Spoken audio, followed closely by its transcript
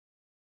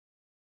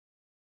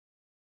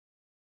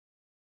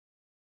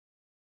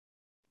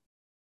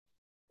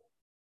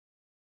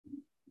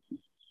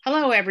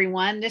Hello,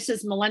 everyone. This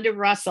is Melinda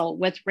Russell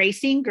with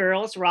Racing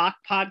Girls Rock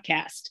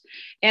Podcast.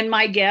 And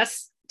my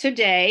guests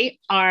today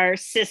are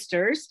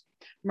sisters,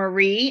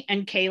 Marie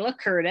and Kayla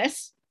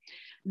Curtis.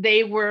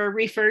 They were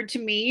referred to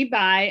me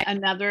by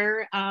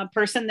another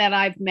person that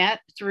I've met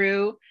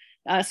through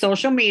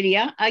social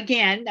media.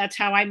 Again, that's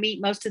how I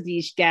meet most of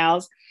these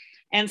gals.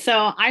 And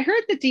so I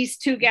heard that these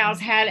two gals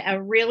had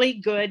a really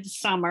good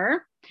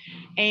summer.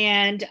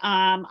 And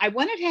I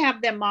wanted to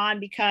have them on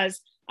because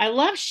I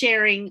love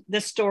sharing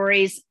the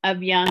stories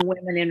of young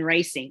women in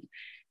racing.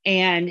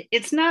 And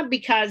it's not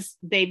because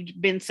they've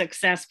been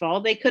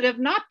successful, they could have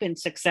not been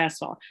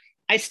successful.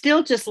 I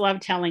still just love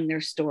telling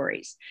their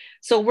stories.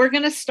 So we're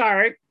going to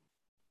start.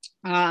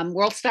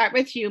 We'll start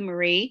with you,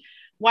 Marie.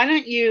 Why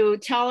don't you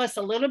tell us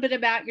a little bit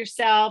about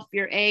yourself,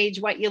 your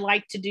age, what you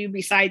like to do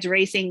besides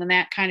racing and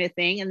that kind of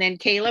thing. And then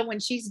Kayla,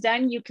 when she's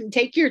done, you can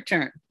take your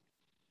turn.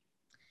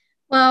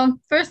 Well,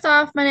 first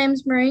off, my name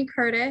is Marie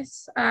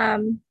Curtis.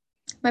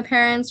 My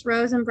parents,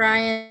 Rose and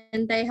Brian,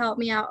 they helped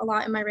me out a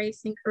lot in my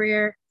racing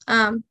career.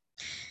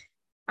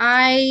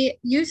 I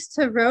used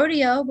to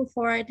rodeo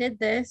before I did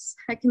this.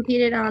 I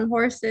competed on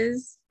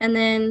horses, and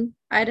then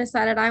I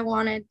decided I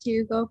wanted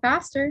to go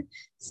faster.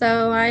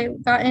 So I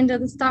got into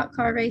the stock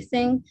car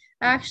racing.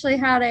 I actually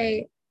had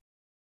a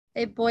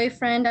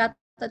boyfriend at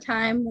the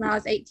time when I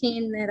was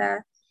 18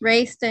 that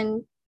raced,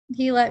 and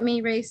he let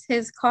me race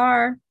his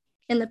car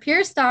in the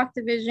pure stock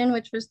division,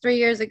 which was 3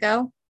 years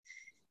ago.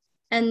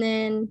 And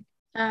then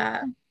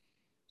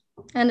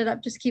ended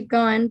up just keep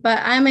going. But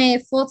I'm a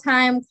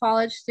full-time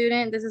college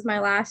student. This is my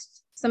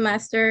last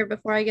semester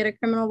before I get a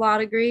criminal law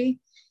degree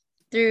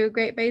through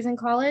Great Basin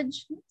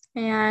College.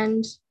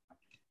 And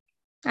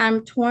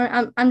I'm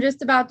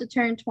just about to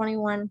turn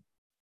 21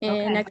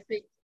 next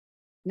week.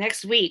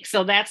 Next week.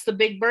 So that's the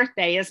big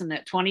birthday, isn't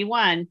it?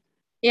 21.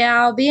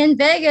 Yeah, I'll be in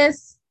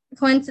Vegas,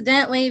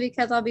 coincidentally,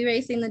 because I'll be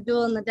racing the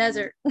duel in the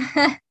desert.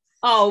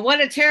 Oh,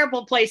 what a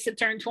terrible place to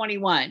turn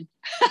 21.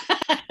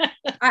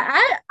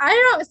 I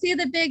don't see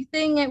the big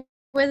thing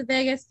with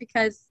Vegas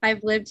because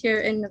I've lived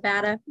here in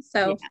Nevada.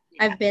 So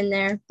yeah. I've been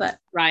there, but.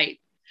 Right.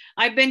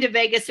 I've been to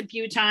Vegas a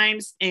few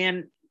times,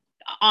 and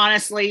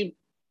honestly,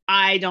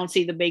 I don't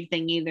see the big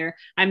thing either.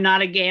 I'm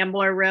not a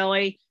gambler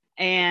really.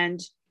 And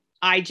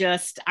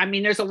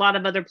there's a lot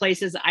of other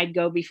places I'd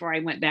go before I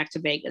went back to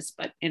Vegas.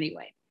 But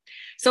anyway,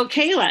 so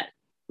Kayla,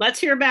 let's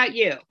hear about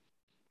you.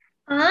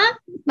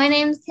 My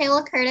name's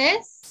Kayla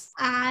Curtis.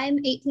 I'm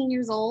 18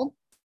 years old.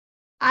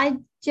 I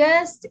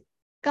just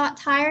got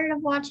tired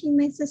of watching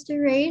my sister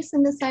race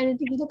and decided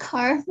to get a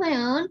car of my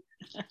own.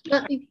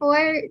 But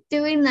before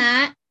doing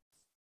that,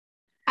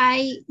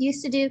 I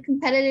used to do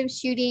competitive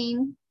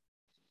shooting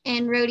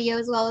and rodeo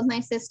as well with my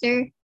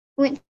sister.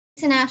 Went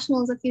to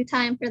nationals a few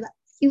times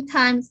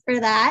for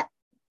that.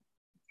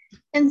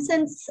 And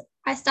since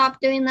I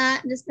stopped doing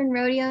that, just been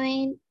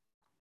rodeoing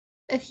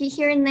a few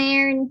here and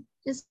there and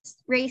just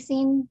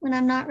racing when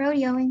I'm not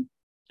rodeoing.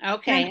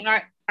 Okay.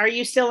 Are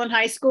you still in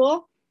high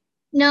school?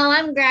 No,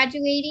 I'm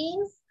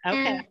graduating.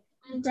 Okay.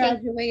 I'm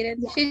graduated.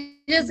 Yeah.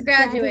 She just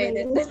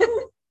graduated.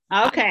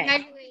 Okay.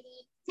 Graduated,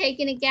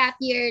 taking a gap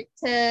year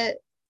to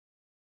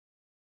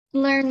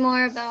learn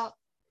more about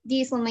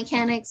diesel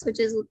mechanics, which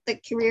is the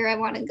career I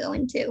want to go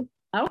into.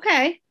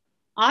 Okay.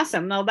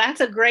 Awesome. No, that's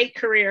a great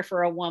career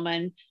for a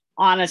woman,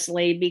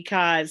 honestly,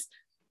 because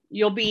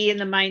you'll be in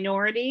the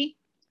minority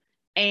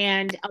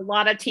and a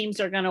lot of teams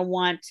are going to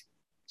want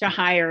to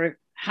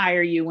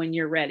hire you when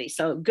you're ready.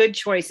 So good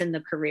choice in the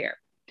career.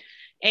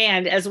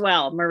 And as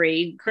well,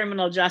 Marie,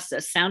 criminal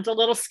justice sounds a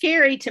little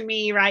scary to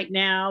me right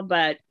now,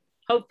 but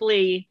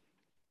hopefully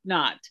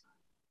not.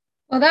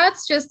 Well,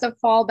 that's just a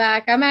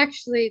fallback. I'm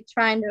actually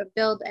trying to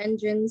build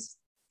engines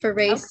for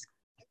race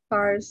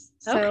cars.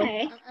 So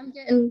I'm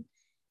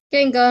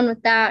getting going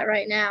with that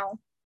right now.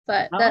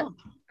 But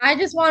I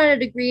just wanted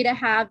a degree to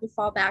have to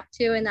fall back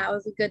to, and that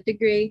was a good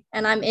degree.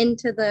 And I'm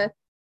into the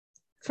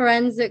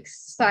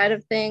forensics side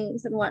of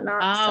things and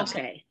whatnot.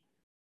 Okay.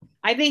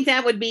 I think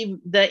that would be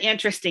the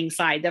interesting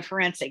side, the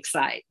forensic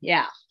side.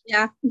 Yeah.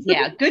 Yeah.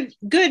 Yeah.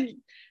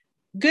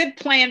 Good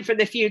plan for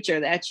the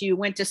future that you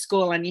went to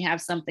school and you have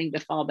something to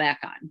fall back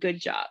on. Good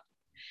job.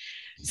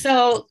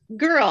 So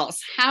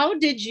girls, how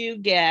did you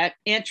get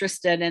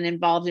interested and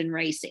involved in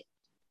racing?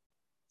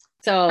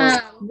 So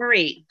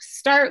Marie,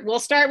 we'll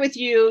start with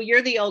you.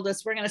 You're the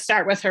oldest. We're going to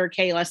start with her,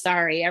 Kayla.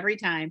 Sorry, every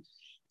time.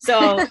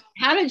 So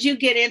how did you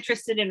get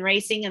interested in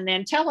racing? And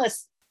then tell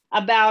us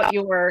about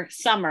your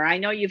summer. I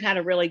know you've had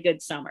a really good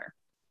summer.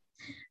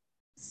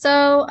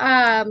 So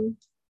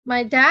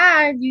my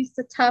dad used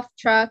a tough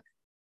truck,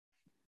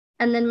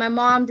 and then my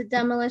mom did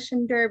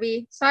demolition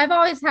derby. So I've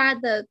always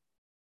had the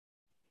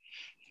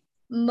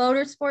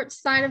motorsports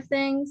side of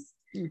things,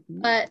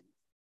 but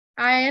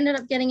I ended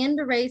up getting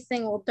into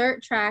racing,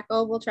 dirt track,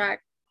 oval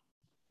track,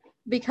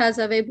 because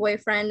of a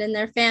boyfriend and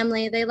their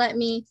family. They let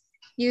me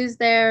use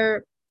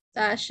their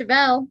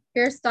Chevelle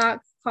pure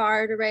stock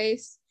car to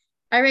race.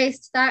 I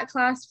raced that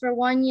class for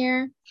 1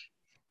 year,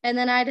 and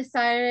then I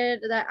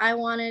decided that I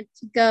wanted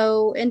to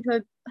go into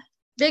a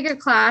bigger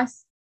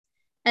class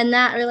and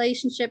that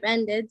relationship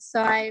ended.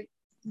 So I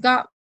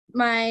got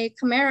my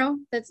Camaro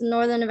that's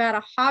Northern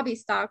Nevada hobby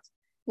stock,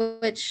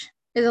 which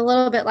is a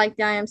little bit like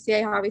the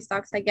IMCA hobby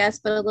stocks, I guess,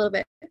 but a little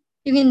bit,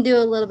 you can do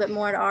a little bit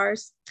more to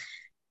ours.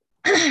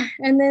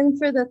 And then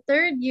for the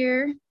third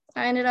year,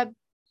 I ended up,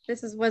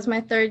 was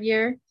my third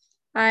year.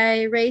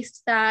 I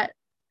raced that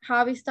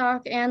hobby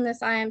stock and this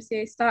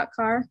IMCA stock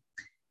car.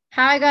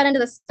 How I got into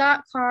the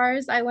stock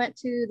cars, I went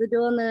to the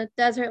Duel in the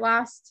Desert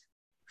last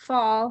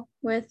fall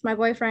with my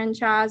boyfriend,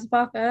 Chaz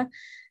Baca.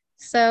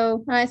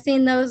 So I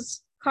seen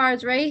those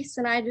cars race,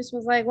 and I just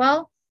was like,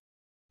 well,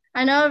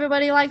 I know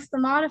everybody likes the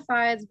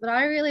modifieds, but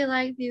I really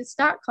like these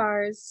stock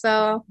cars.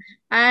 So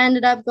I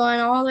ended up going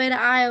all the way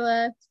to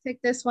Iowa to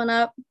pick this one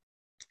up.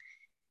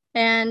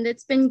 And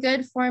it's been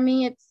good for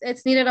me.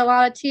 It's needed a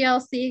lot of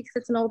TLC because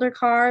it's an older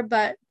car,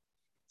 but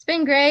it's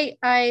been great.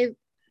 I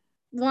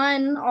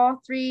won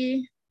all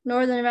 3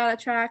 Northern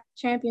Nevada track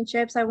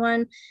championships. I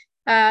won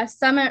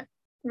Summit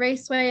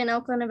Raceway in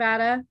Elko,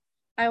 Nevada.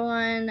 I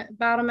won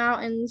Battle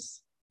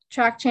Mountains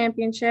track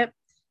championship.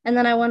 And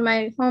then I won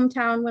my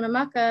hometown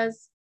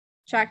Winnemucca's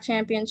track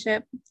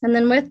championship. And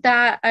then with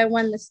that, I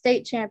won the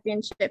state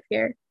championship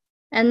here.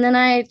 And then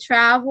I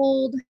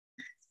traveled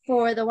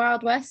for the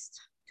Wild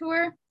West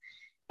tour.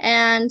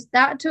 And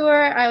that tour,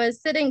 I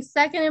was sitting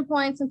second in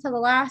points until the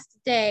last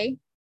day.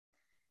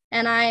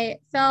 And I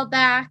fell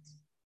back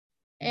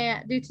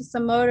due to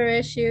some motor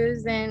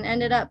issues and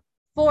ended up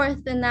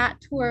 4th in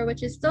that tour,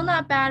 which is still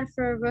not bad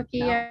for a rookie,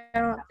 no. I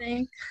don't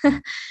think.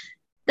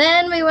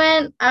 Then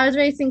I was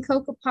racing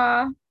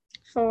Cocopah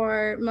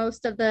for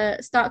most of the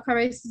stock car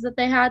races that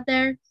they had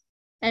there,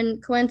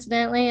 and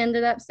coincidentally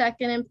ended up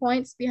second in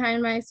points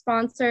behind my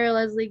sponsor,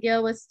 Leslie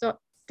Gill, with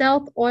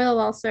Stealth Oil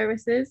Well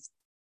Services.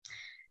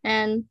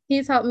 And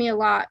he's helped me a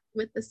lot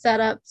with the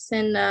setups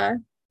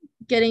and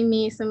getting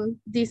me some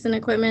decent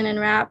equipment and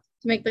wrap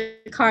to make the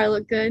car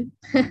look good.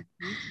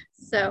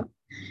 So,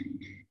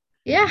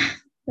 yeah,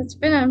 that's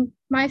been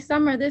my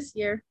summer this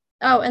year.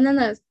 Oh, and then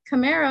the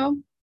Camaro.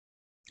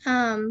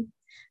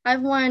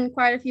 I've won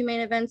quite a few main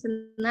events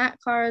in that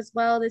car as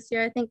well this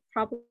year. I think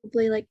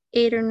probably like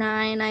 8 or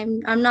 9.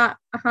 I'm not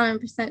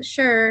 100%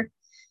 sure.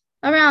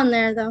 Around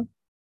there though.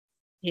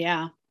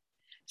 Yeah.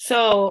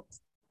 So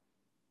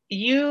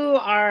you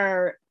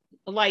are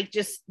like,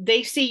 just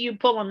they see you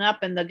pulling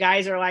up and the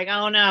guys are like,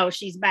 oh no,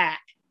 she's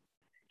back.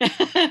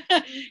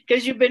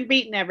 Because you've been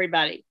beating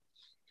everybody.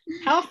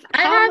 How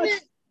much?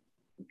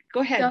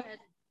 Go ahead.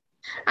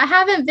 I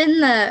haven't been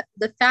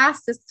the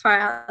fastest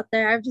car out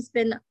there. I've just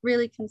been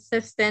really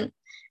consistent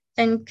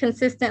and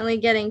consistently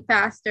getting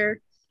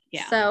faster.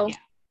 Yeah. So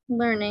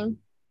learning.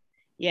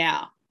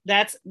 Yeah,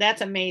 that's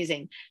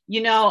amazing.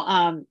 You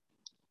know,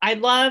 I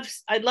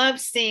love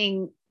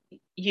seeing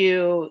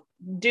you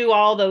do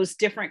all those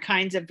different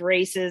kinds of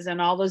races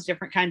and all those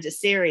different kinds of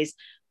series,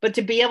 but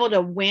to be able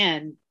to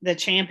win the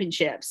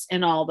championships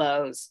in all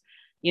those,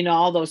 you know,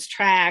 all those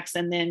tracks,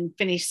 and then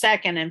finish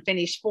second and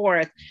finish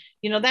 4th,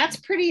 you know, that's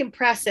pretty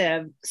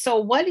impressive. So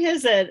what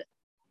is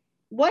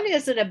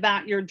it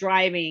about your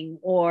driving?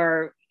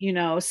 Or, you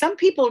know, some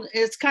people,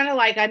 it's kind of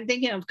like, I'm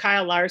thinking of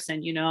Kyle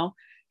Larson, you know,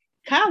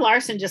 Kyle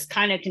Larson just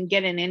kind of can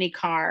get in any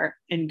car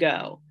and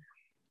go.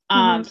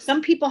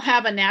 Some people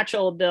have a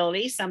natural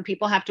ability. Some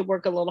people have to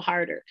work a little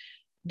harder.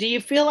 Do you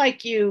feel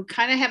like you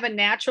kind of have a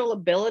natural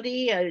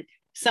ability?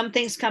 Some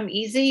things come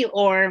easy,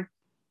 or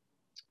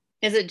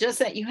is it just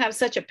that you have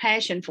such a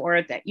passion for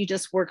it that you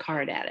just work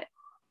hard at it?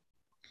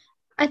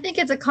 I think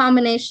it's a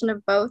combination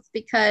of both,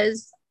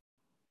 because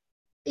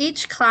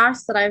each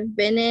class that I've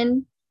been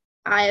in,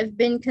 I have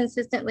been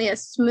consistently a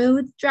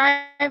smooth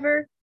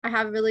driver. I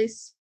have really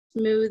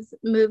smooth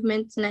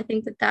movements, and I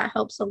think that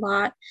helps a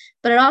lot.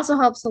 But it also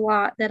helps a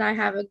lot that I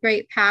have a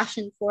great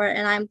passion for it,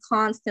 and I'm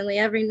constantly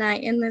every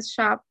night in this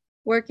shop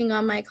working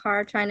on my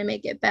car, trying to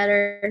make it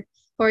better.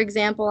 For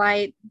example,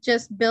 I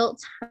just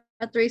built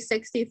a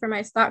 360 for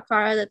my stock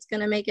car that's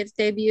going to make its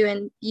debut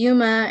in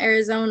Yuma,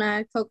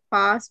 Arizona,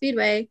 Cocopah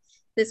Speedway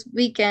this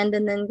weekend,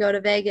 and then go to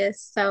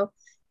Vegas. So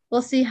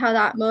we'll see how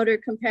that motor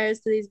compares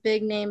to these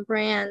big name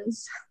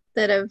brands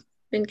that have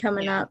been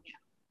coming up.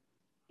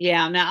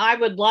 Yeah. Now I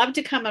would love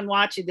to come and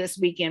watch you this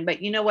weekend,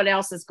 but you know what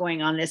else is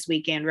going on this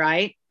weekend,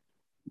 right?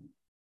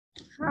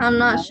 I'm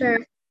not sure.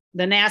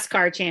 The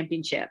NASCAR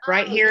championship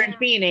right here in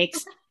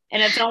Phoenix.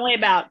 And it's only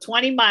about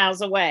 20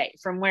 miles away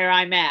from where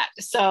I'm at.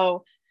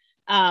 So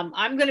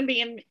I'm going to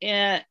be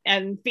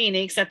in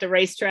Phoenix at the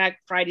racetrack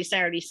Friday,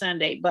 Saturday,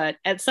 Sunday. But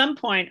at some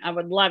point, I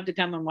would love to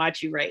come and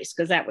watch you race,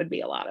 because that would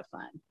be a lot of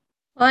fun.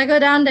 Well, I go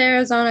down to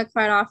Arizona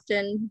quite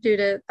often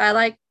I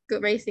like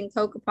racing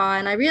Cocopah,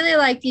 and I really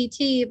like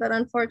DT, but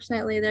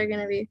unfortunately, they're going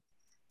to be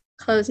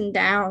closing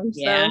down.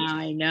 So. Yeah,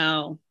 I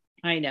know.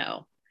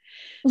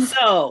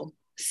 So,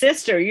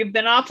 sister, you've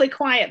been awfully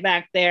quiet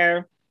back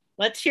there.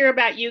 Let's hear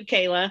about you,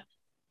 Kayla.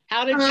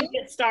 How did you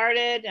get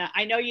started?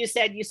 I know you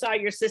said you saw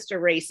your sister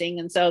racing,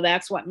 and so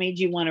that's what made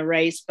you want to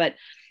race. But,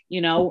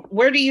 you know,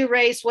 where do you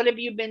race? What have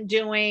you been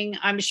doing?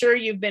 I'm sure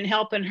you've been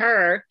helping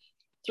her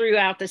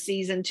throughout the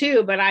season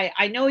too, but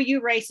I know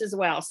you race as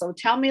well. So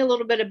tell me a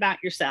little bit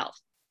about yourself.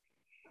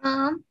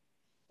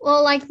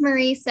 Well, like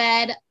Marie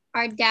said,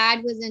 our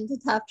dad was into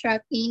tough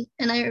trucking,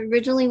 and I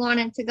originally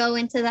wanted to go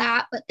into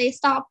that, but they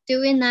stopped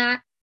doing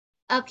that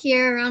up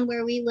here around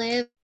where we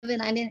live,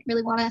 and I didn't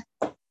really want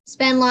to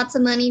spend lots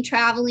of money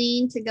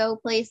traveling to go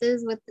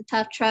places with the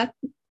tough truck.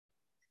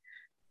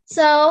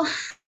 So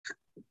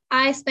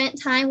I spent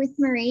time with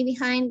Marie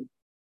behind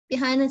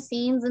the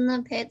scenes in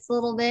the pits a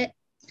little bit,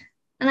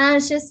 and I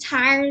was just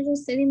tired of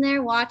just sitting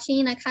there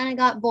watching. I kind of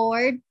got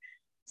bored,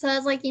 so I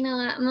was like, you know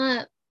what, I'm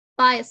gonna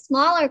buy a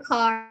smaller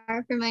car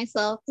for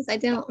myself because I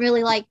don't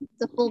really like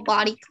the full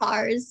body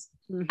cars.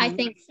 I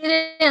think She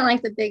didn't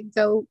like the big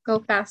go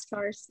fast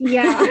cars.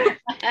 yeah.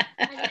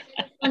 I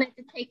just wanted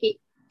to take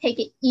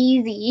it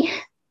easy.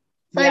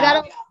 So I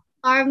got a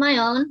car of my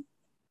own.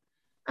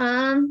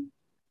 And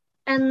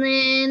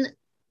then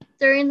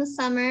during the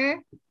summer,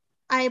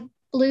 I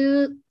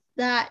blew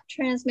that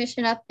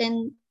transmission up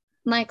in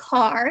my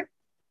car.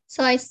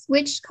 So I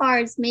switched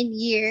cars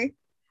mid-year,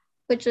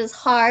 which was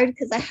hard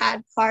because I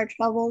had car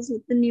troubles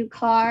with the new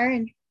car,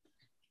 and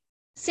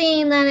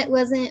seeing that it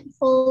wasn't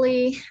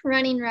fully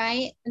running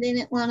right, I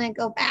didn't want to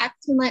go back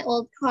to my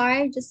old car.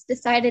 I just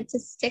decided to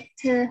stick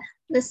to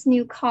this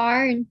new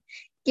car and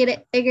get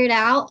it figured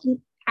out, and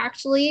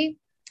actually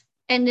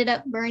ended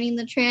up burning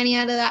the tranny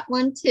out of that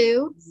one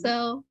too.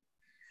 So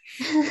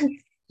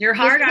You're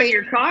hard on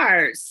your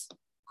cars.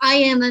 I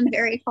am. I'm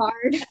very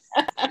hard.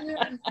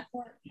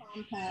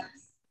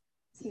 Compacts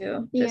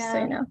too, just so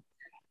you know.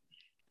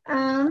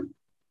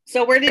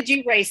 So where did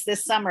you race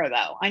this summer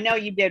though? I know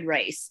you did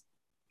race.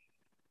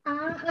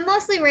 I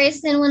mostly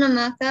raced in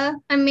Winnemucca.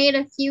 I made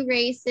a few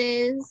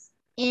races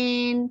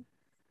in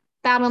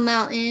Battle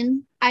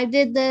Mountain. I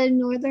did the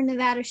Northern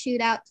Nevada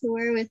Shootout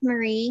Tour with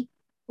Marie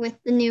with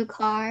the new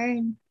car.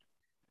 And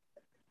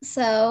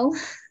so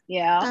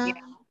I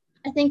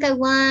think I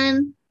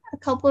won a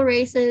couple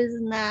races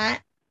in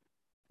that.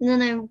 And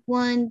then I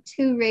won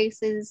 2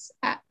 races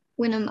at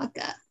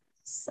Winnemucca.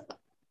 So.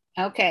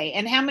 Okay.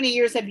 And how many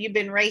years have you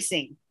been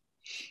racing?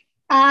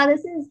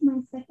 This is my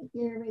second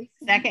year racing.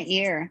 Second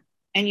year.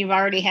 And you've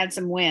already had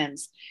some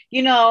wins.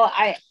 You know,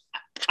 I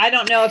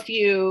don't know if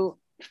you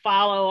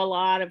follow a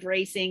lot of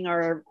racing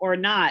or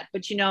not,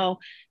 but you know,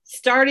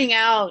 starting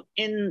out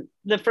in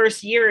the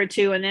first year or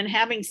two and then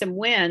having some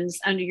wins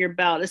under your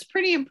belt is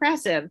pretty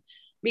impressive,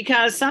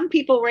 because some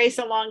people race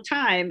a long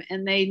time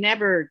and they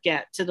never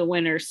get to the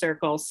winner's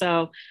circle.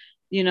 So,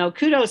 you know,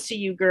 kudos to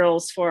you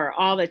girls for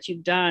all that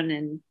you've done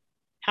and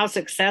how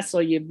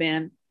successful you've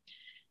been.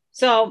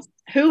 So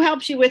who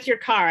helps you with your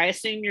car? I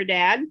assume your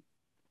dad?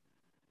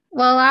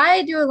 Well,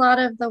 I do a lot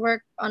of the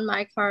work on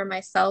my car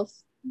myself.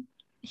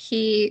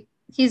 He's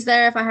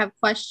there if I have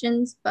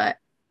questions, but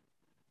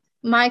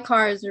my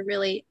cars are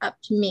really up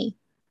to me.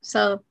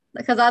 So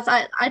because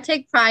I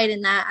take pride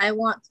in that. I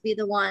want to be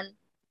the one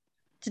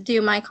to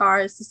do my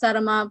cars, to set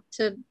them up,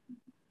 to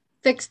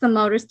fix the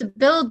motors, to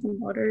build the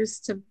motors,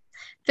 to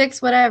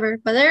fix whatever.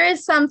 But there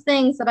is some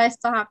things that I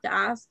still have to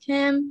ask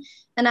him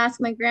and ask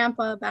my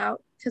grandpa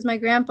about, because my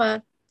grandpa,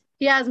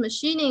 he has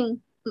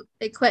machining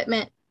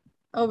equipment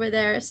over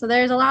there. So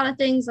there's a lot of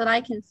things that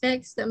I can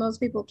fix that most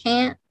people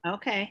can't.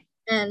 Okay.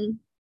 And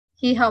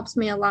he helps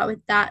me a lot with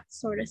that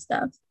sort of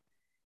stuff.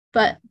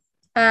 But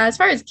as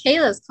far as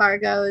Kayla's car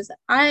goes,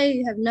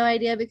 I have no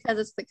idea because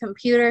it's the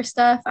computer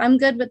stuff. I'm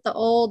good with the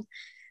old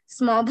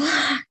small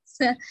blocks.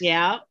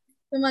 Yeah.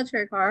 So much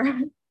her car.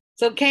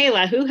 So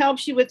Kayla, who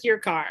helps you with your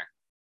car?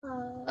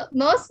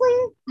 Mostly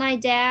my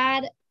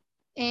dad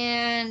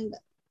and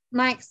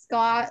Mike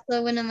Scott,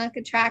 the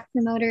Winnemucca track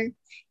promoter.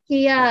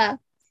 He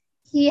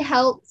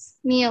helps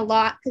me a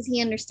lot because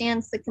he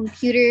understands the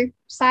computer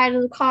side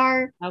of the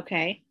car.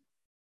 Okay.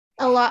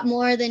 A lot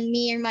more than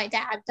me or my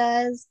dad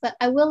does. But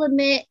I will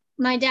admit,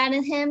 my dad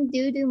and him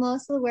do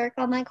most of the work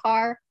on my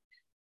car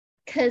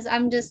because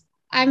I'm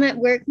at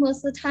work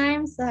most of the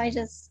time. So I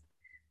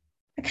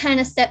kind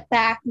of step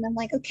back and I'm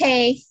like,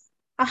 okay,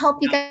 I'll help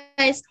you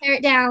guys tear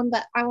it down,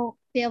 but I won't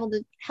be able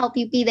to help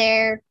you be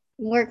there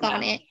and work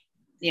on it.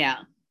 Yeah.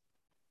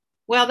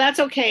 Well, that's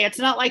okay. It's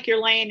not like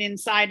you're laying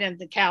inside of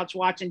the couch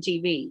watching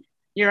TV.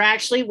 You're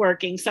actually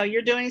working. So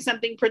you're doing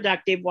something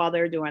productive while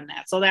they're doing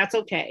that. So that's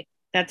okay.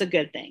 That's a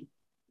good thing.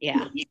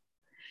 Yeah.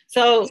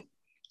 So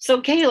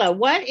Kayla,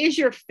 what is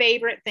your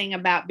favorite thing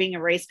about being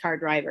a race car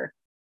driver?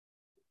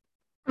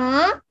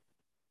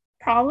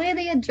 Probably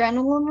the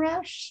adrenaline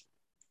rush,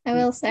 I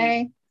will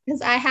say,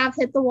 because I have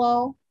hit the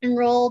wall and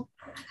rolled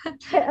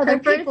other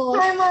people.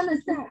 First time on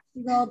the track,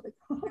 she rolled the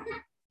car.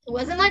 It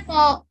wasn't my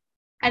fault.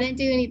 I didn't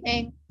do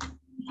anything.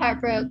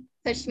 Part broke,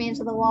 pushed me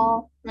into the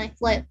wall, and I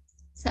flipped.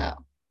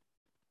 So.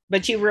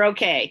 But you were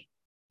okay.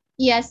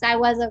 Yes, I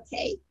was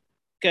okay.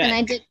 Good.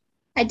 And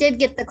I did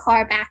get the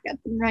car back up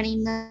and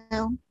running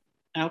though.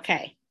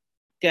 Okay.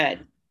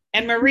 Good.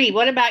 And Marie,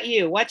 what about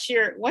you? What's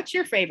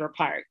your favorite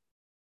part?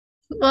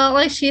 Well,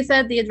 like she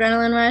said, the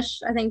adrenaline rush,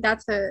 I think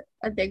that's a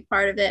big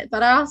part of it.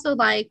 But I also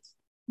like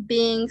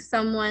being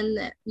someone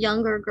that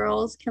younger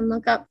girls can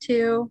look up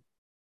to.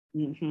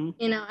 Mm-hmm.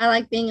 You know, I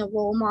like being a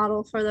role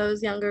model for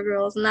those younger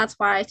girls. And that's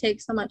why I take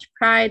so much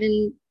pride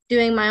in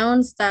doing my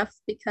own stuff,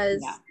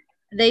 because Yeah.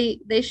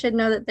 they should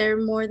know that they're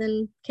more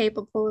than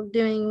capable of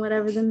doing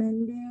whatever the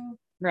men do.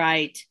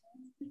 Right.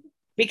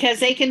 Because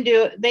they can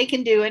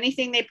do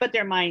anything they put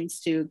their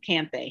minds to,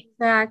 can't they?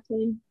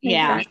 Exactly.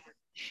 Yeah. Exactly.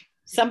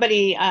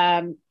 Somebody,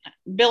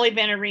 Billy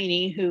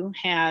Venerini, who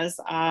has,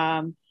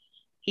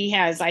 he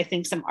has, I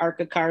think, some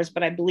ARCA cars,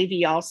 but I believe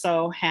he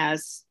also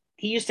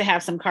he used to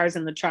have some cars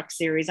in the truck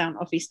series. I don't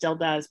know if he still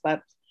does,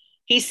 but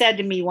he said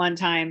to me one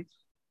time,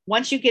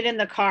 once you get in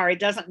the car, it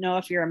doesn't know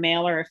if you're a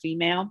male or a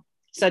female.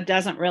 So it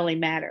doesn't really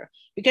matter,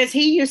 because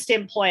he used to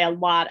employ a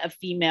lot of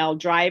female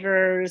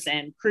drivers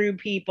and crew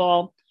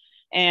people.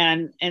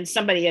 And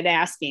somebody had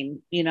asked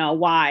him,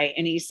 why?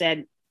 And he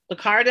said, the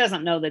car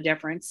doesn't know the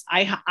difference.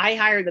 I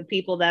hire the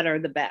people that are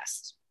the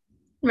best.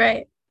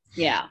 Right.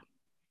 Yeah.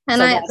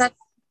 And So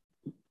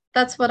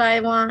that's what I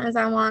want, is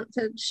I want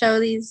to show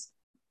these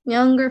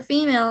younger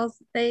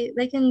females they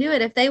can do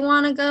it. If they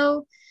want to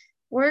go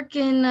work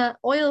in an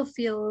oil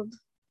field,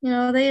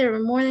 they are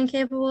more than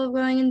capable of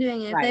going and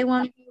doing it. Right. If they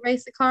want to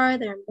race a car,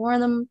 they're more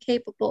than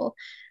capable.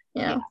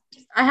 I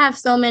have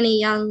so many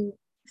young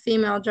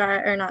female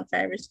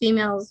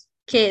females,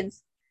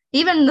 kids,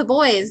 even the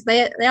boys,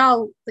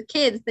 the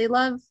kids, they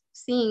love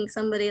seeing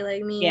somebody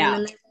like me. Yeah.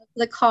 And they love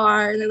the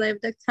car, they love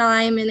the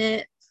time in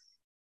it,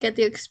 get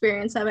the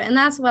experience of it. And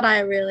that's what I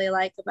really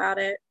like about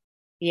it.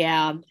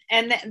 Yeah.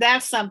 And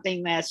that's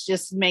something that's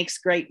just makes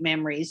great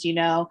memories.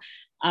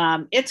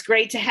 It's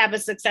great to have a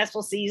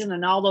successful season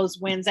and all those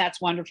wins. That's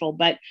wonderful.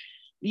 But,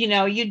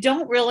 you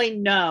don't really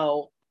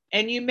know,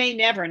 and you may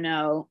never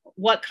know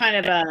what kind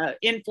of a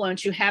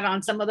influence you had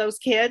on some of those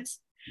kids,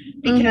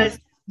 because,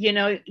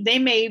 they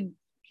may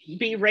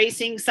be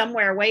racing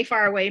somewhere way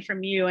far away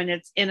from you, and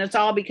it's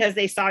all because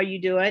they saw you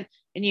do it,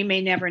 and you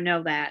may never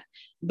know that.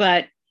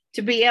 But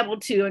to be able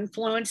to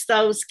influence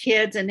those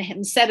kids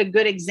and set a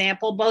good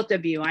example, both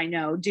of you, I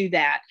know, do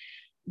that.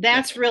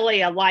 That's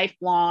really a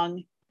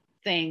lifelong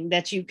thing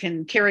that you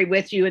can carry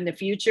with you in the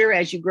future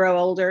as you grow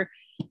older.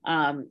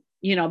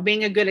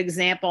 Being a good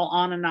example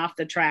on and off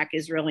the track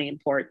is really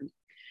important.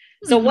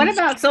 So what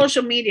about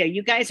social media?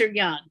 You guys are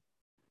young.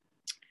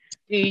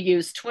 Do you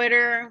use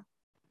Twitter,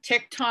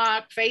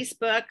 TikTok,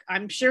 Facebook?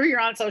 I'm sure you're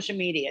on social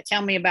media.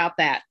 Tell me about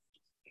that.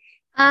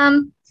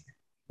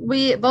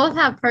 We both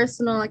have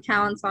personal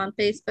accounts on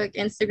Facebook,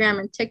 Instagram,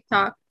 and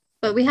TikTok,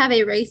 but we have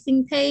a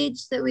racing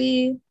page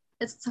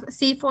it's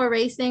C4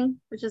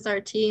 Racing, which is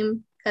our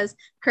team, because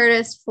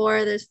there's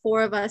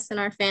 4 of us in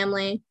our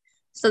family.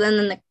 So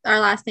then our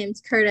last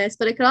name's Curtis,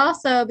 but it could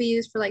also be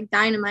used for like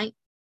Dynamite,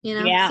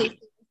 Yeah. C4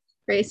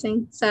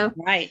 Racing. So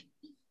right.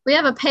 We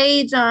have a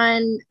page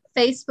on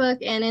Facebook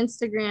and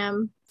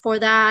Instagram for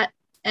that.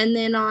 And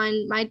then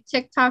on my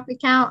TikTok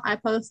account, I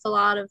post a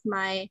lot of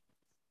my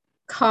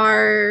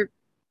car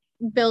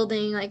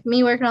building, like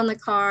me working on the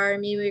car,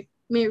 me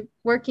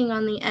working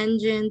on the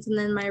engines, and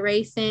then my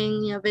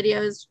racing,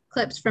 videos,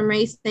 clips from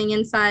racing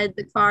inside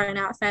the car and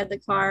outside the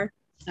car.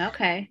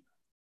 Okay.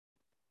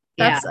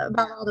 That's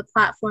about all the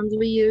platforms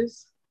we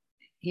use.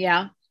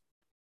 Yeah.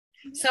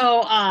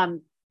 So,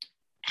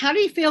 how do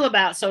you feel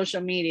about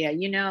social media?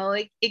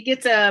 It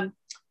gets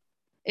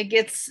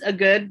a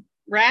good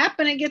rap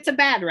and it gets a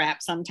bad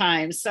rap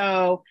sometimes.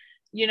 So,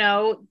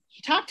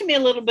 talk to me a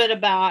little bit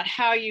about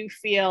how you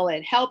feel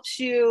it helps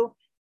you.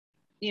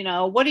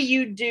 What do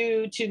you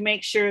do to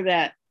make sure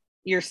that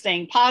you're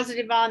staying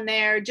positive on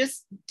there?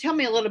 Just tell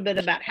me a little bit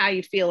about how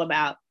you feel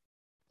about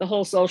the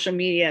whole social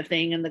media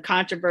thing and the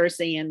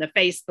controversy and the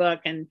Facebook.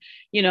 And,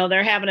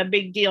 they're having a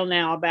big deal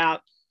now about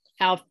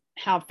how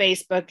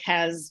Facebook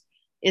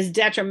is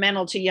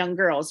detrimental to young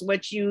girls,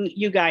 which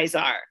you guys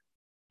are.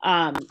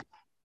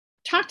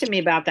 Talk to me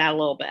about that a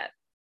little bit.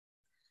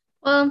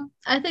 Well,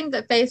 I think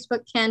that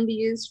Facebook can be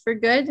used for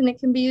good and it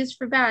can be used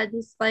for bad,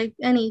 just like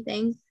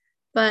anything.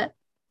 But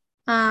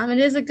it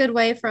is a good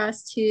way for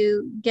us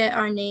to get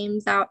our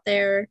names out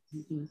there,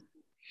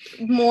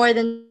 more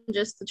than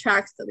just the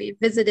tracks that we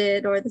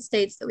visited or the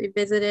states that we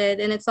visited.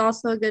 And it's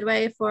also a good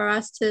way for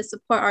us to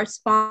support our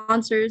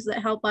sponsors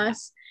that help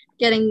us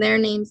getting their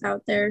names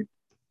out there.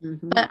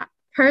 But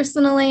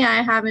personally,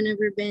 I haven't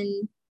ever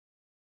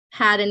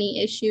had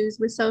any issues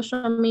with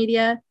social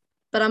media,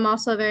 but I'm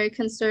also a very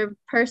conservative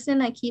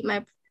person. I keep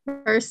my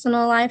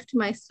personal life to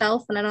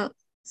myself and I don't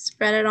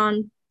spread it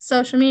on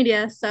social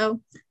media. So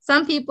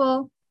some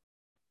people,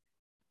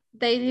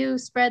 they do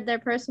spread their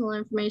personal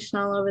information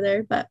all over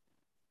there, but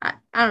I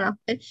don't know.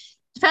 It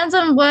depends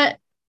on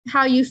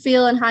how you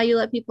feel and how you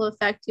let people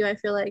affect you. I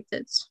feel like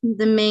that's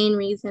the main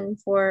reason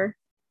for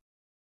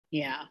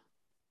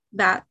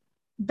that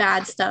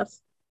bad stuff.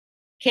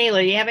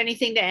 Kayla, you have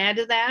anything to add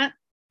to that?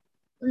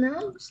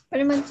 No,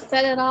 pretty much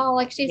said it all.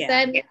 Like she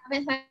said, we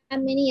haven't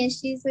had many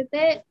issues with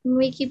it.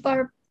 We keep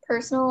our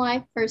personal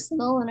life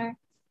personal and our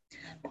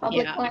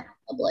public life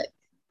public.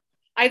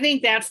 I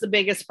think that's the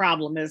biggest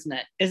problem, isn't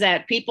it? Is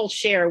that people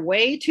share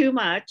way too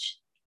much.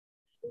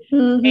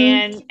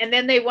 And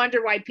then they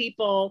wonder why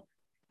people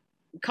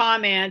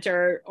comment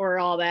or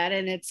all that.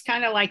 And it's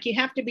kind of like you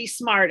have to be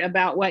smart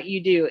about what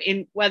you do,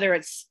 in whether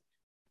it's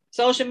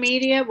social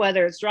media,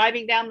 whether it's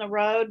driving down the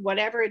road,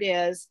 whatever it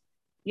is,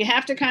 you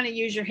have to kind of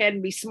use your head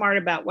and be smart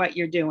about what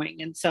you're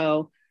doing. And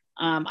so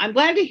I'm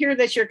glad to hear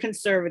that you're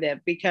conservative,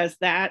 because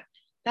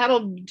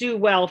that'll do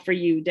well for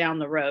you down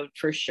the road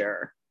for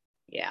sure.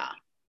 Yeah.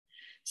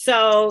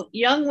 So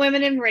young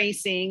women in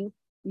racing,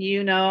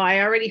 I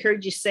already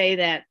heard you say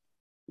that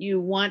you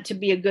want to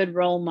be a good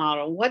role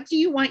model. What do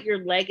you want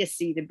your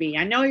legacy to be?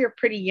 I know you're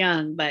pretty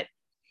young, but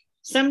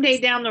someday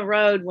down the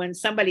road, when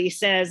somebody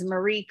says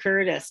Marie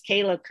Curtis,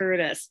 Kayla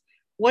Curtis,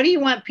 what do you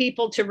want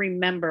people to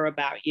remember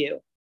about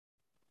you?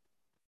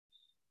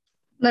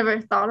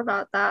 Never thought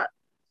about that.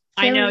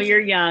 I know you're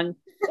young.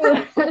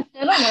 I don't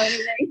know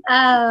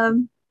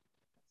anything.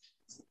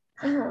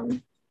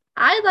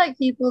 I'd like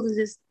people to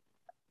just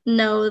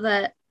know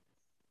that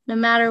no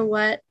matter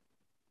what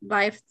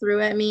life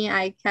threw at me,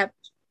 I kept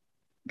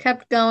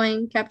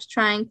going, kept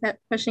trying, kept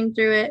pushing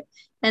through it,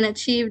 and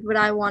achieved what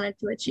I wanted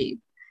to achieve.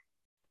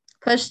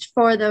 Pushed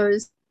for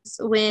those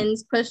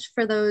wins, pushed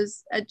for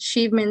those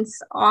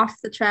achievements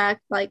off the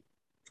track, like,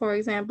 for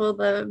example,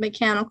 the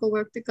mechanical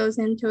work that goes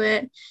into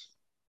it. As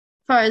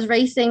far as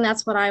racing,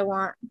 that's what I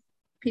want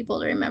people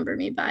to remember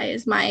me by,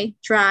 is my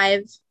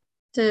drive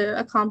to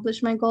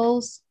accomplish my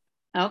goals.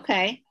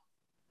 Okay.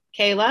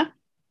 Kayla?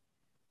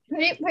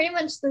 Pretty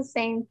much the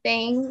same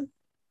thing.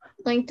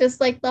 Like, just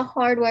like the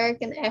hard work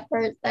and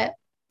effort that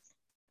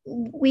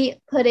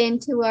we put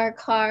into our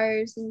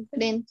cars and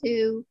put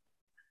into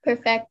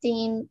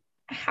perfecting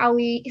how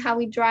we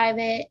drive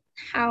it,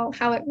 how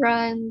it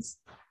runs,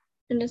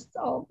 and just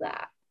all of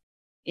that.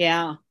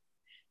 Yeah.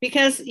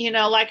 Because,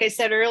 like I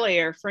said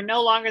earlier, for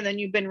no longer than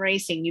you've been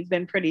racing, you've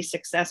been pretty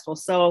successful.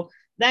 So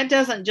that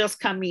doesn't just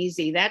come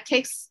easy. That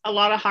takes a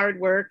lot of hard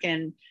work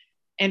and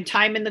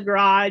time in the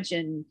garage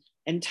and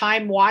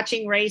time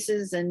watching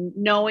races and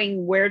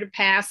knowing where to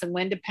pass and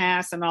when to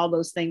pass and all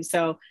those things.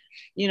 So,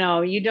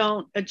 you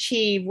don't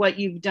achieve what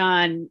you've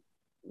done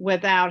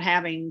without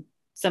having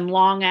some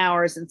long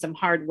hours and some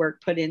hard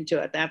work put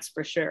into it. That's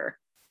for sure.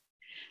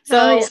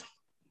 So,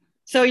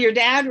 So your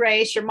dad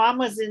raced, your mom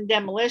was in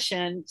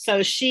demolition.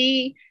 So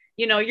she,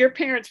 your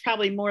parents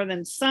probably more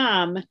than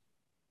some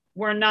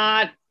were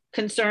not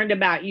concerned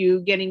about you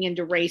getting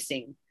into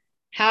racing.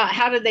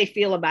 How did they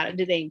feel about it?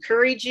 Did they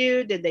encourage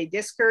you? Did they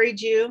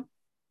discourage you?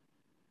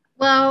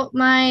 Well,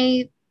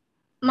 my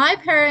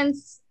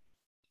parents,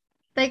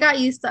 they got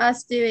used to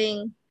us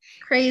doing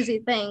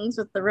crazy things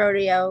with the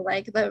rodeo.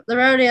 Like the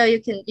rodeo,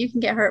 you can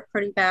get hurt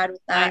pretty bad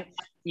with that.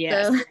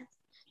 Yes. So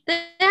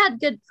they had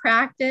good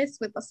practice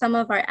with some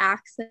of our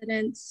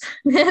accidents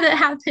that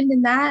happened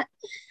in that.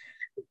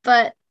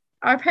 But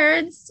our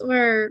parents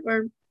were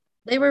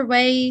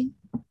way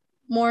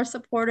more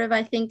supportive,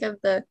 I think, of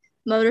the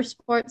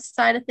motorsports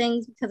side of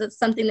things, because it's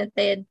something that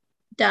they had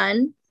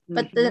done.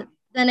 But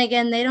then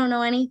again, they don't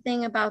know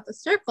anything about the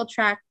circle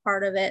track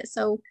part of it.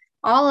 So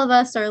all of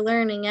us are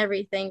learning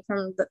everything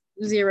from the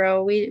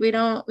zero. We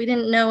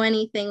didn't know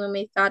anything when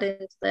we got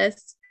into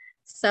this.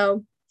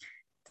 So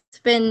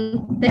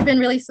they've been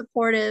really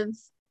supportive,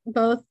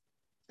 both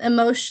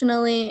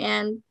emotionally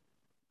and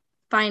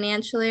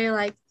financially.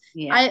 Like,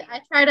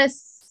 I try to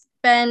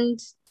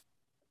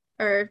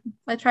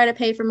I try to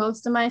pay for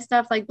most of my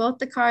stuff. Like, both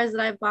the cars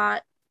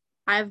that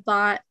I've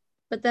bought,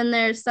 but then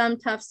there's some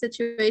tough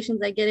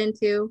situations I get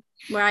into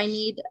where I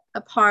need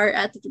a part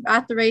at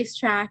the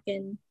racetrack,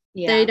 and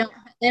they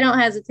don't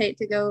hesitate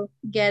to go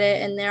get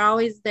it, and they're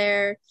always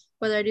there,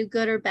 whether I do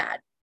good or bad.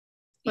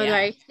 Whether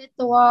I hit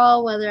the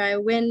wall, whether I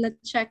win the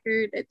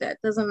checkered, that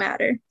doesn't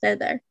matter. They're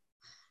there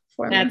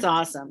for me. That's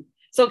awesome.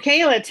 So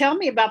Kayla, tell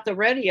me about the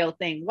rodeo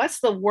thing. What's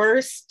the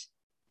worst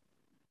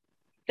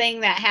thing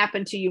that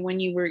happened to you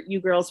when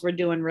you girls were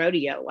doing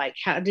rodeo? Like,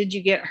 how did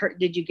you get hurt?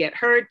 Did you get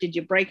hurt? Did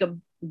you break a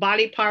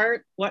body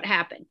part? What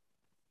happened?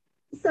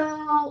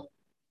 So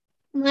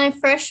my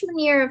freshman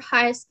year of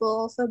high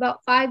school, so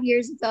about 5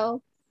 years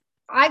ago,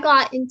 I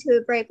got into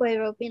a breakaway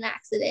roping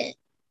accident,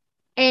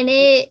 and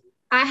I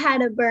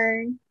had a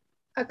burn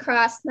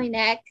across my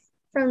neck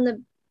from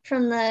the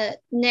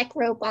neck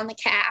rope on the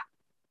calf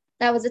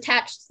that was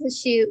attached to the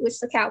chute,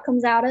 which the cow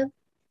comes out of.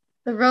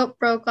 The rope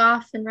broke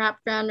off and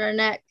wrapped around our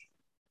neck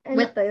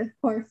with the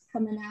horse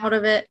coming out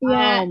of it.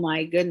 Yeah. Oh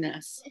my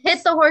goodness. It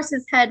hit the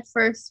horse's head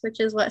first, which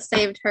is what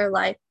saved her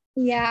life.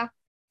 Yeah.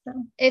 So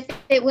if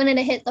it wouldn't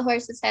have hit the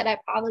horse's head, I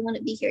probably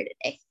wouldn't be here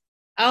today.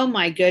 Oh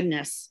my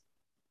goodness.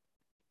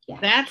 Yeah.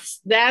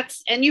 That's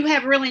and you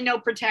have really no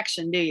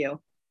protection, do you?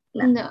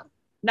 No.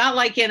 Not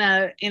like in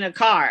a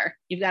car.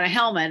 You've got a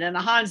helmet and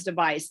a Hans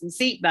device and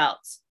seat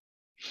belts.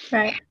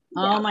 Right.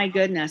 Oh my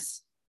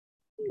goodness.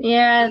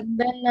 Yeah.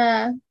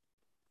 Then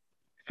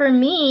for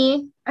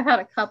me, I've had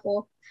a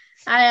couple.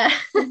 I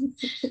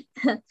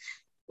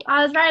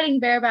was riding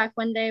bareback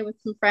one day with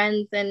some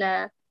friends,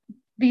 and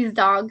these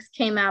dogs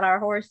came at our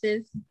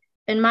horses,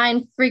 and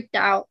mine freaked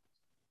out.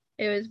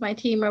 It was my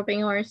team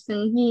roping horse,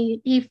 and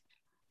he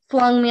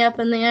flung me up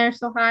in the air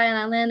so high, and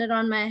I landed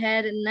on my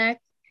head and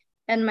neck,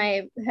 and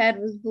my head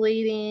was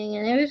bleeding,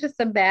 and it was just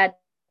a bad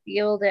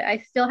deal that I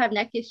still have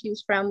neck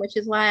issues from, which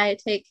is why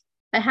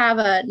I have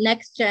a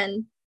next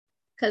gen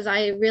because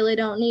I really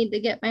don't need to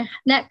get my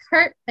neck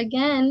hurt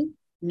again.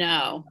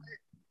 No.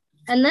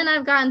 And then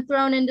I've gotten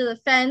thrown into the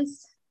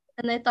fence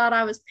and they thought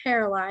I was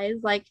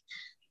paralyzed. Like,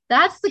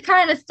 that's the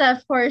kind of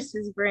stuff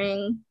horses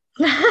bring.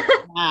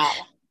 Wow.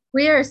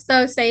 We are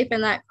so safe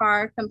in that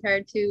car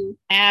compared to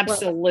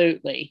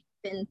absolutely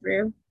what we've been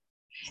through.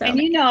 So. And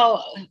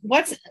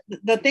what's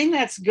the thing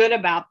that's good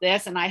about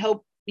this, and I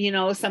hope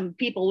some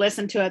people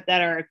listen to it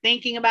that are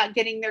thinking about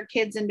getting their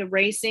kids into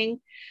racing.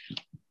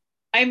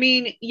 I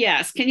mean,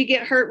 yes, can you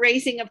get hurt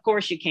racing? Of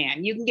course you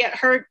can. You can get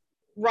hurt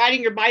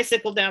riding your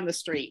bicycle down the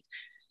street.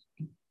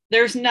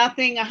 There's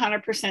nothing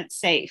 100%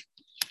 safe.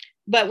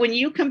 But when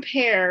you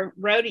compare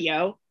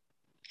rodeo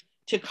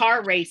to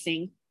car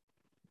racing,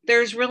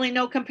 there's really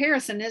no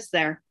comparison, is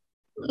there?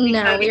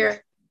 No,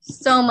 we're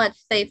so much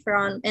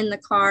safer in the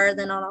car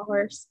than on a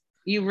horse.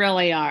 You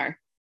really are.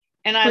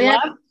 And I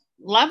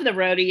love the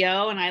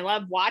rodeo and I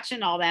love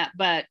watching all that.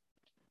 But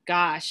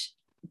gosh,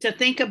 to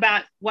think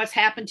about what's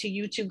happened to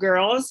you two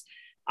girls,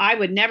 I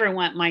would never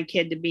want my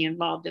kid to be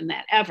involved in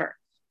that ever.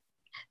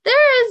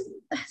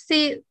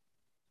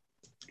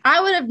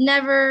 I would have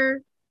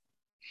never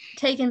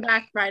taken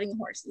back riding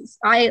horses.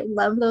 I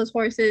love those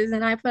horses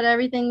and I put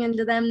everything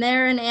into them.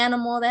 They're an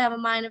animal. They have a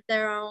mind of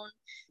their own.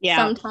 Yeah.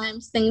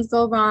 Sometimes things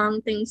go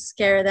wrong, things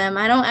scare them.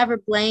 I don't ever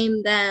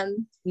blame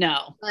them.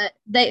 No.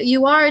 But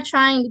you are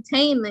trying to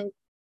tame a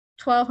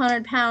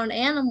 1,200-pound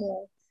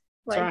animal.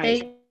 Like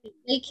right.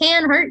 They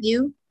can hurt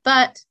you,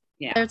 but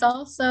there's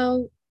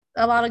also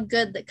a lot of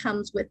good that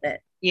comes with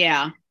it.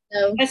 Yeah.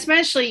 So,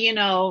 especially,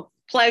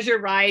 pleasure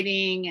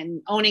riding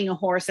and owning a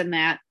horse and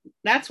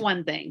that's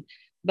one thing.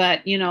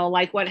 But,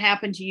 like what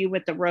happened to you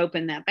with the rope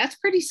and that's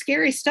pretty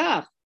scary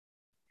stuff.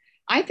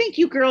 I think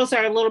you girls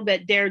are a little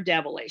bit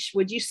daredevilish.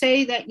 Would you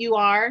say that you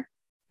are?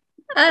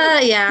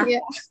 Yeah.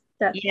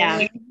 Definitely.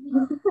 Yeah.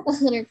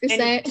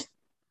 100%.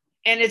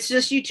 And it's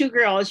just you two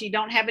girls. You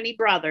don't have any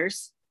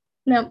brothers.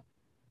 No.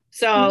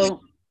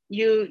 So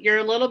you're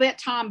a little bit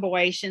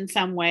tomboyish in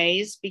some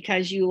ways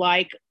because you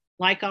like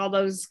all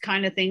those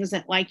kind of things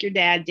that like your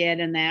dad did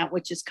and that,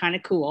 which is kind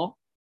of cool.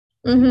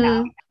 Mm-hmm.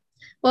 Yeah.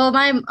 Well,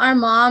 our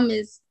mom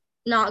is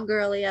not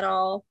girly at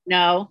all.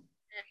 No.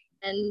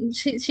 And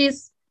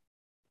she's,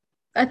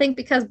 I think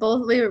because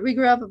both we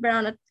grew up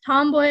around a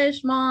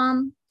tomboyish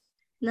mom,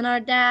 and then our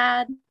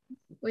dad,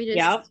 we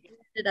just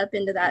ended up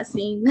into that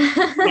scene.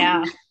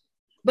 Yeah.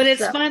 But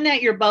it's fun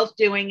that you're both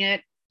doing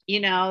it.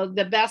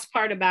 The best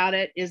part about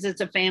it is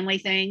it's a family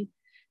thing.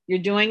 You're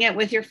doing it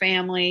with your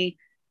family.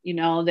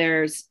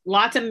 There's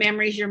lots of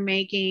memories you're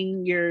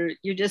making. You're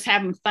just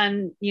having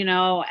fun,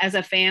 as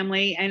a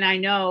family. And I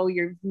know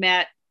you've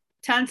met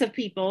tons of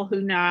people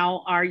who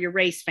now are your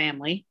race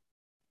family,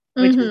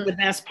 which is the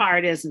best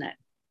part, isn't it?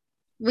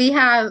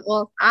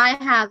 I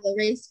have a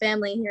race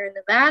family here in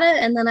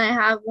Nevada, and then I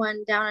have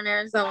one down in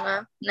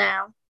Arizona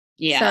now.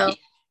 Yeah. So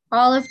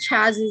all of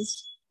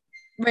Chaz's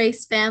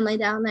race family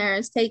down there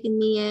has taken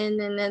me in,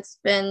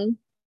 and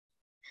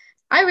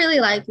I really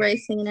like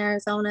racing in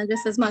Arizona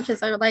just as much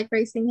as I like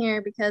racing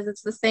here because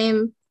it's the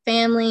same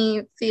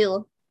family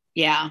feel.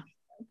 Yeah.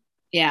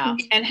 Yeah.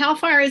 And how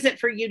far is it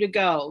for you to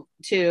go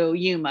to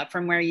Yuma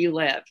from where you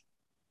live?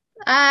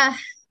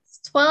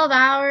 It's 12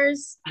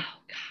 hours. Oh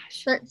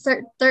gosh.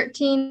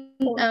 13.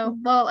 Oh,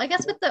 well, I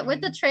guess with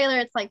the trailer,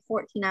 it's like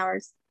 14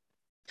 hours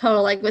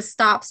total, like with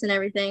stops and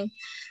everything,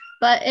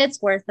 but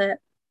it's worth it.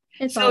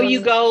 So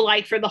you go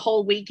like for the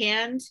whole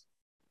weekend?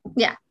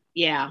 Yeah.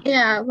 Yeah.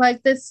 Yeah.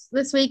 Like this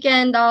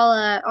weekend,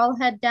 I'll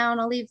head down.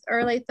 I'll leave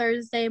early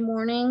Thursday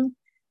morning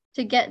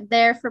to get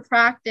there for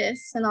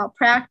practice, and I'll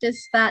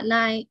practice that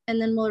night,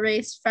 and then we'll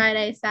race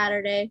Friday,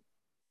 Saturday,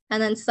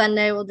 and then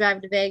Sunday we'll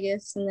drive to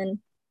Vegas and then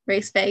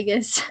race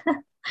Vegas.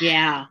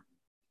 Yeah.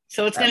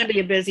 So it's going to be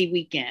a busy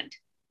weekend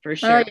for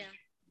sure. Oh,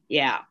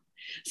 yeah.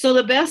 So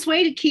the best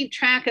way to keep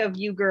track of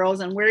you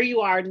girls and where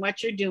you are and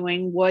what you're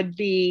doing would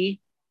be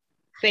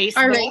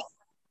Facebook.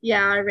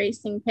 Our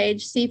racing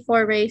page,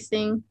 C4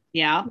 Racing.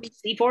 Yeah,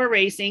 C4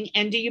 Racing.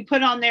 And do you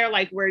put on there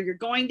like where you're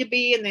going to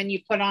be, and then you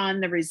put on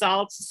the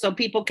results so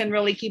people can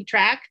really keep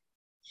track?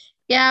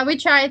 Yeah, we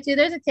try to.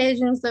 There's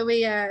occasions that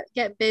we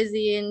get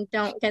busy and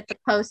don't get to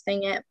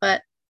posting it,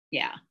 but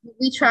yeah,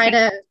 we try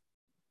to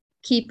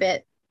keep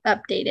it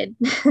updated.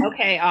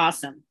 Okay,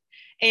 awesome.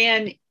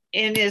 And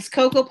is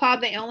Coco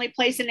Pod the only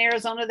place in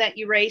Arizona that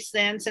you race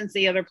then, since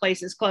the other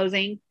place is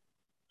closing?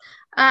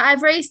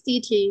 I've raced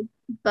DT,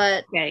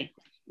 but okay,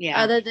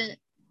 yeah.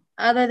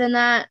 Other than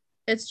that,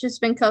 it's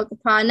just been Coco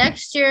Pod.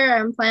 Next year,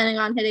 I'm planning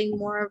on hitting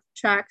more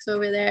tracks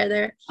over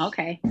there.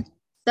 Okay.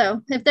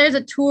 So if there's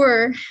a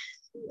tour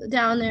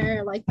down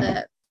there like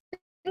that, I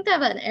think they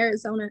have an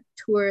Arizona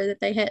tour that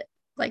they hit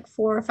like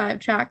 4 or 5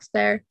 tracks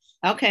there.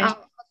 Okay.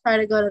 I'll try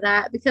to go to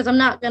that because I'm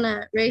not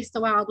gonna race the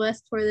Wild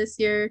West tour this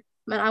year,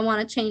 but I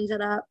want to change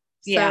it up.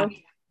 Yeah.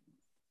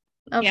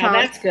 So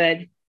that's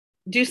good.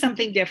 Do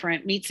something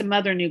different. Meet some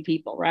other new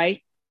people,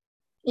 right?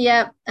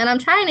 Yep. And I'm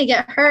trying to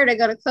get her to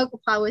go to Coco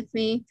Pod with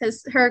me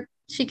because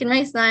she can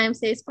race an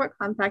IMCA Sport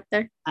Compact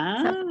there.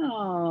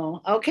 Oh,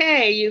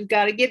 okay. You've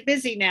got to get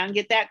busy now and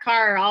get that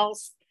car all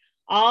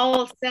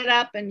all set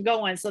up and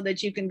going so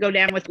that you can go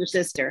down with your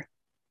sister.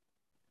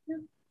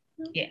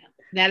 Yeah,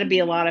 that'd be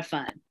a lot of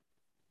fun.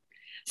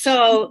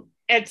 So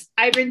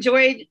I've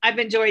enjoyed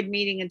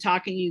meeting and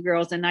talking to you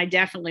girls, and I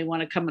definitely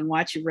want to come and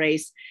watch you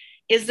race.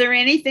 Is there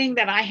anything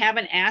that I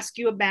haven't asked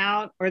you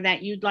about or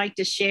that you'd like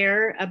to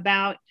share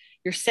about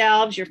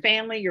yourselves, your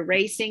family, your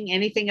racing,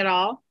 anything at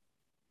all?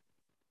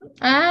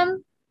 I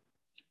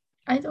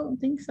don't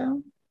think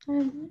so.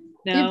 No.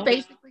 You've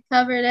basically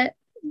covered it.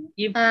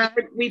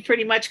 We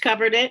pretty much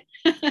covered it.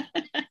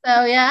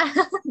 So yeah.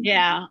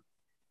 Yeah,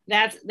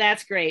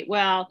 that's great.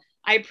 Well,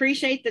 I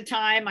appreciate the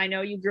time. I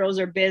know you girls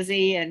are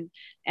busy and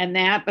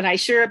that, but I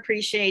sure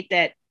appreciate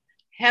that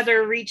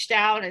Heather reached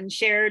out and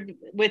shared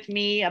with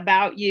me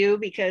about you,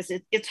 because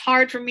it's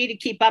hard for me to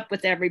keep up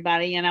with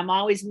everybody, and I'm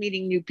always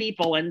meeting new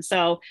people. And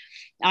so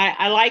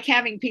I like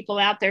having people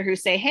out there who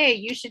say, hey,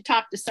 you should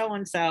talk to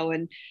so-and-so.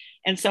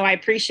 And so I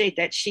appreciate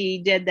that she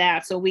did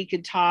that so we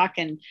could talk.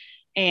 And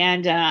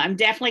I'm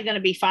definitely going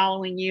to be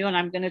following you, and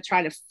I'm going to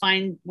try to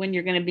find when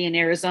you're going to be in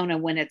Arizona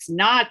when it's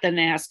not the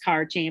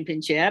NASCAR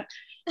championship,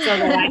 so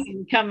that I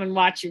can come and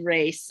watch you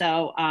race.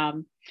 So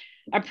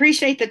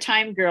appreciate the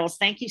time, girls.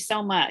 Thank you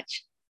so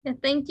much. Yeah,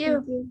 thank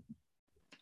you.